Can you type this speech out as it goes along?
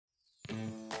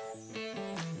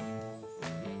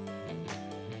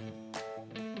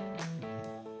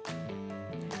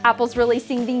Apple's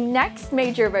releasing the next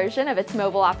major version of its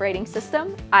mobile operating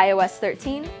system, iOS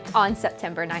 13, on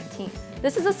September 19th.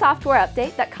 This is a software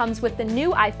update that comes with the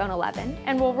new iPhone 11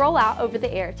 and will roll out over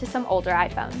the air to some older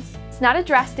iPhones. It's not a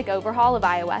drastic overhaul of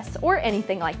iOS or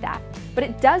anything like that, but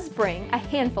it does bring a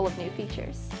handful of new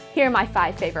features. Here are my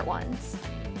 5 favorite ones.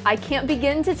 I can't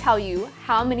begin to tell you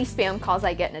how many spam calls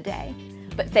I get in a day,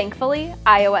 but thankfully,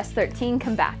 iOS 13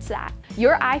 combats that.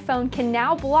 Your iPhone can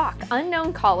now block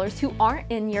unknown callers who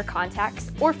aren't in your contacts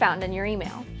or found in your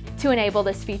email. To enable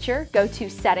this feature, go to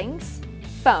Settings,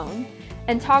 Phone,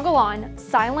 and toggle on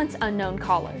Silence Unknown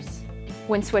Callers.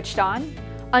 When switched on,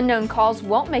 unknown calls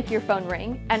won't make your phone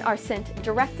ring and are sent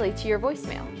directly to your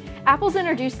voicemail. Apple's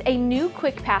introduced a new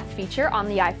Quick Path feature on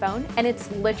the iPhone, and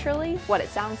it's literally what it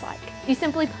sounds like. You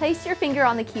simply place your finger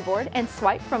on the keyboard and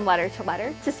swipe from letter to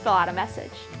letter to spell out a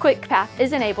message. Quick Path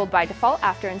is enabled by default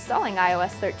after installing iOS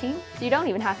 13, so you don't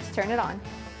even have to turn it on.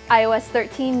 iOS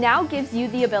 13 now gives you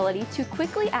the ability to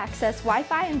quickly access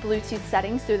Wi-Fi and Bluetooth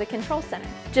settings through the Control Center.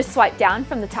 Just swipe down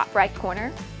from the top right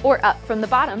corner, or up from the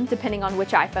bottom depending on which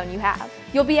iPhone you have.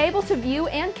 You'll be able to view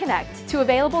and connect to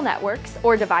available networks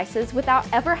or devices without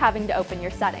ever having to open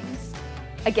your settings.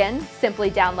 Again, simply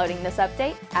downloading this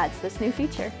update adds this new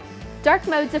feature. Dark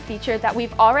mode's a feature that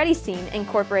we've already seen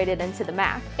incorporated into the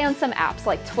Mac, and some apps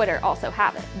like Twitter also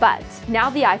have it, but now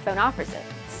the iPhone offers it,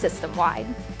 system-wide.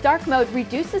 Dark mode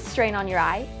reduces strain on your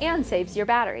eye and saves your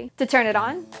battery. To turn it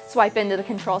on, swipe into the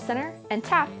Control Center and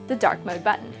tap the dark mode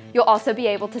button. You'll also be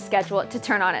able to schedule it to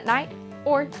turn on at night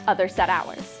or other set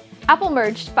hours. Apple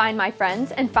merged Find My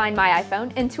Friends and Find My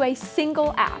iPhone into a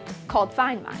single app called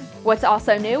Find My. What's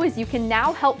also new is you can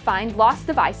now help find lost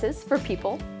devices for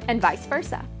people and vice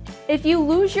versa. If you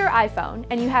lose your iPhone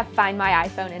and you have Find My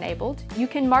iPhone enabled, you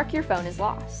can mark your phone as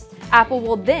lost. Apple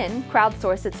will then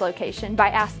crowdsource its location by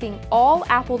asking all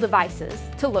Apple devices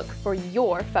to look for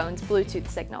your phone's Bluetooth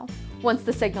signal. Once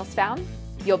the signal's found,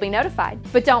 you'll be notified.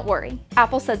 But don't worry,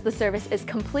 Apple says the service is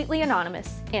completely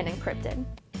anonymous and encrypted.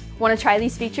 Want to try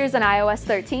these features in iOS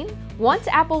 13? Once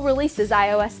Apple releases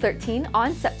iOS 13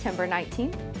 on September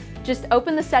 19th, just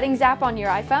open the Settings app on your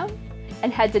iPhone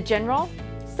and head to General,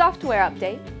 Software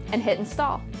Update, and hit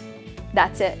Install.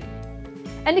 That's it.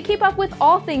 And to keep up with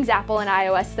all things Apple and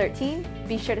iOS 13,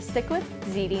 be sure to stick with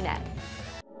ZDNet.